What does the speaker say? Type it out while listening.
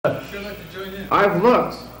I've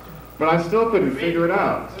looked, but I still couldn't figure it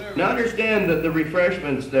out. Now understand that the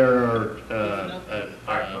refreshments there are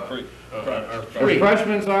free.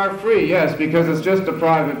 Refreshments are free, yes, because it's just a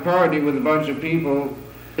private party with a bunch of people.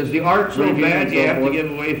 Is the art so Drinking bad and you so have to forth.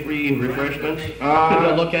 give away free refreshments? Could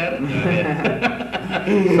I look at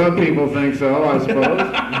it? Some people think so, I suppose.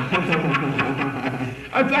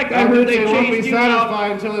 In fact, I heard they won't be changed you out.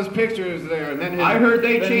 satisfied until his picture is there. And then I heard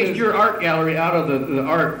they changed your art gallery out of the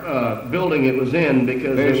art building it was in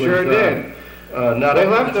because They it was, sure did. Not They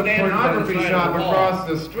able left to the stand on pornography side shop of the wall. across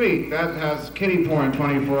the street. That has kiddie porn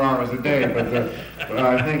 24 hours a day, but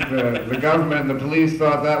I think the government and the police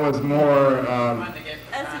thought that was more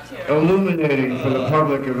illuminating for the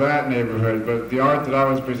public of that neighborhood. But the art that I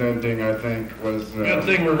was presenting, I think, was Good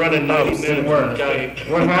thing we're running 90 minutes. work.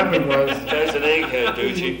 What happened was, That's an egghead,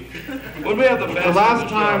 Duce. When we have the the last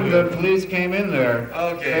time the police came in there,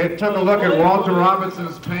 Okay. they took a look at Walter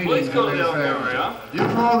Robinson's painting Please and go they down there, said, yeah? "You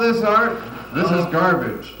call this art? This is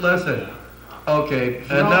garbage." Listen, okay,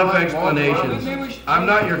 don't enough like Walter explanations. I'm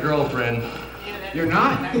not your girlfriend. You're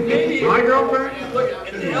not? My girlfriend? Look,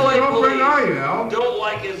 if the LA girlfriend are you, police Al? don't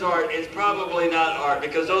like his art, it's probably not art,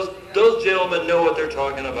 because those gentlemen know what they're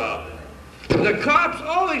talking about. The cops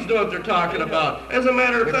always know what they're talking about. As a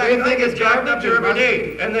matter of If fact, they I think get it's jacked up garbage, here it every must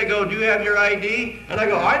day, and they go, "Do you have your ID?" And I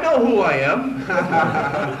go, "I know who I am."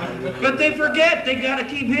 But they forget. They got to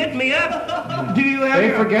keep hitting me up. Do you have They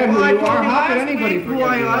your... forget who I you told are. How could last anybody week who forget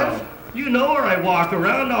I who you was. are? You know where I walk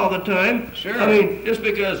around all the time. Sure. I mean, just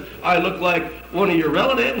because I look like one of your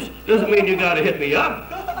relatives doesn't mean you got to hit me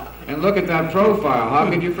up. And look at that profile. How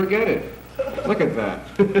could you forget it? Look at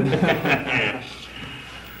that.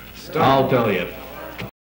 I'll tell you.